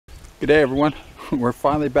Good day, everyone. We're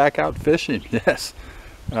finally back out fishing. Yes,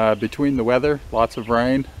 between the weather, lots of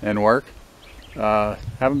rain and work,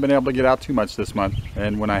 haven't been able to get out too much this month,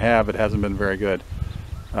 and when I have, it hasn't been very good.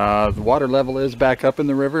 The water level is back up in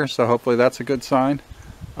the river, so hopefully that's a good sign.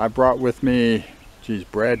 I brought with me,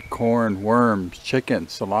 bread, corn, worms, chicken,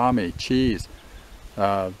 salami, cheese,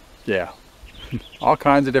 yeah, all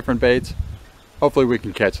kinds of different baits. Hopefully we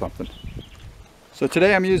can catch something. So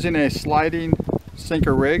today I'm using a sliding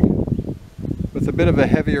sinker rig with a bit of a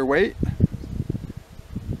heavier weight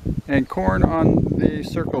and corn on the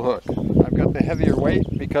circle hook. I've got the heavier weight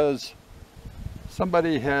because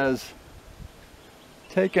somebody has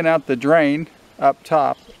taken out the drain up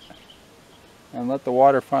top and let the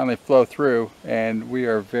water finally flow through, and we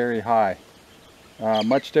are very high.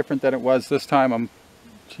 Much different than it was this time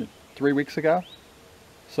 3 weeks ago.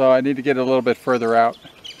 So I need to get a little bit further out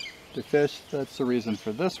to fish. That's the reason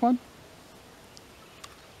for this one.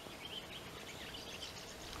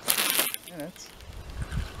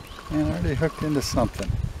 And I already hooked into something.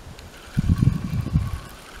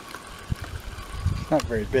 It's not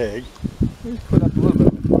very big. Let's put up a little bit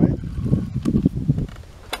of a bite.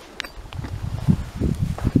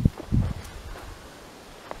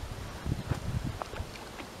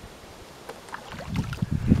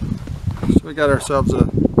 So we got ourselves a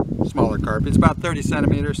smaller carp. He's about 30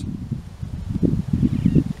 centimeters.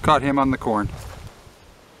 Caught him on the corn.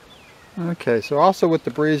 Okay, so also with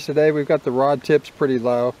the breeze today, we've got the rod tips pretty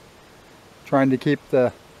low. Trying to keep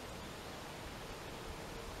the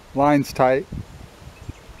lines tight.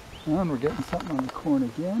 And we're getting something on the corn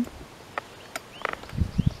again.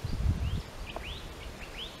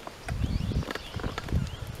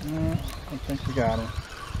 I think we got him.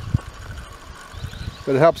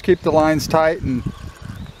 But it helps keep the lines tight and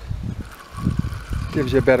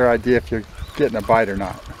gives you a better idea if you're getting a bite or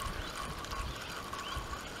not.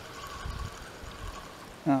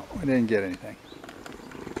 No, we didn't get anything.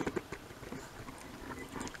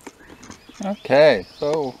 Okay,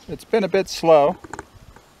 so it's been a bit slow.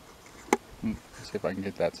 Let's see if I can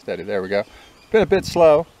get that steady. There we go. Been a bit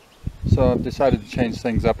slow, so I've decided to change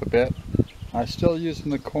things up a bit. I'm still using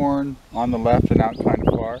the corn on the left and out kind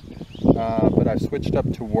of far, but I've switched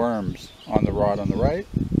up to worms on the rod on the right.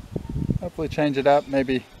 Hopefully change it up.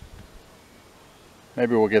 Maybe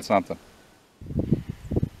we'll get something.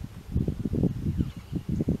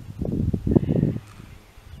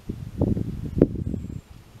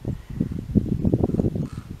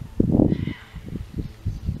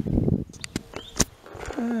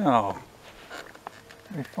 Oh,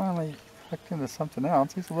 we finally hooked into something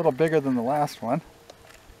else. He's a little bigger than the last one.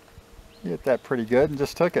 He hit that pretty good and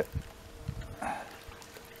just took it.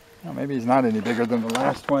 Well, maybe he's not any bigger than the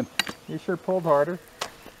last one. He sure pulled harder.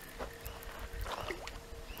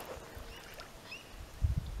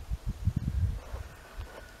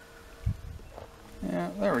 Yeah,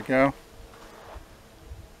 there we go.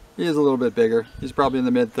 He is a little bit bigger. He's probably in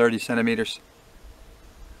the mid 30 centimeters.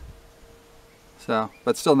 So,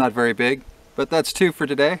 but still not very big. But that's 2 for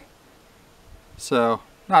today. So,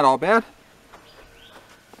 not all bad.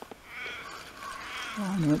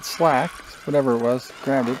 And it's slack, whatever it was,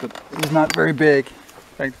 grabbed it, but he's not very big.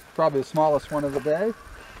 In fact, probably the smallest one of the day.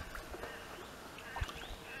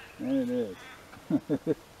 And it is.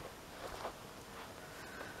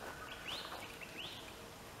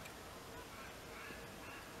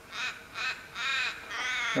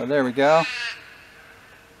 So there we go.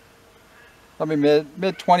 Probably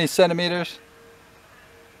mid 20 centimeters.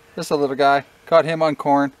 Just a little guy. Caught him on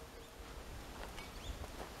corn.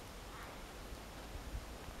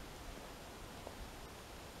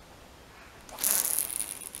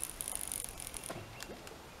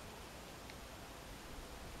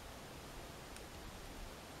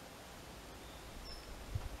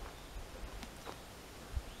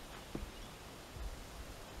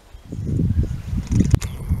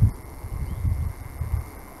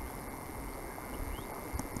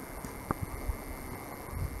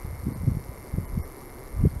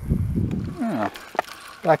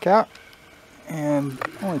 Back out, and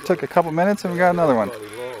only took a couple minutes and we got another one.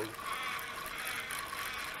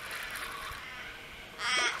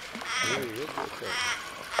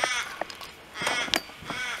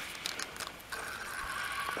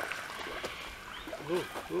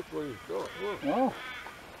 Look where he's going. Look. Oh.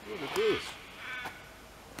 Look at this.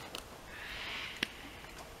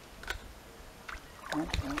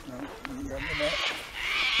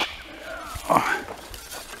 Oh.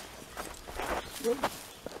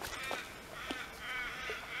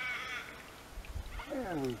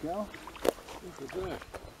 There we go. Look at that.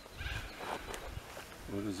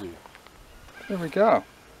 What is he? There we go.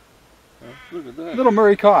 Huh? Look at that. Little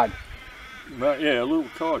Murray Cod. Yeah, a little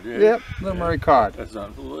cod, yeah. Yep, little Murray Cod. That's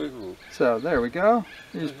unbelievable. So there we go.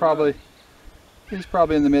 He's probably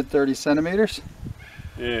in the mid 30 centimeters.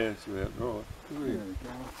 Yeah, that's about right. There we go.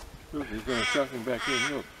 Look, he's going to chuck him back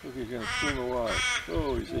in. Look, he's going to swim away.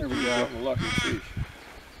 Oh, he's There we got go. a lucky fish.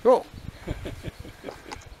 Cool.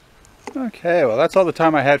 Okay, well that's all the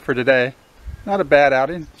time I had for today. Not a bad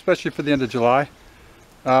outing, especially for the end of July.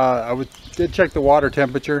 Did check the water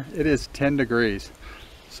temperature. It is 10 degrees.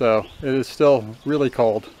 So it is still really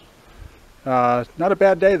cold. Not a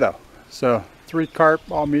bad day though. So 3 carp,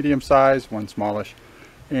 all medium size, 1 smallish,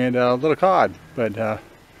 and a little cod. But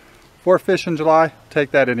 4 fish in July,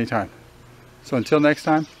 take that anytime. So until next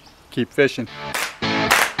time, keep fishing.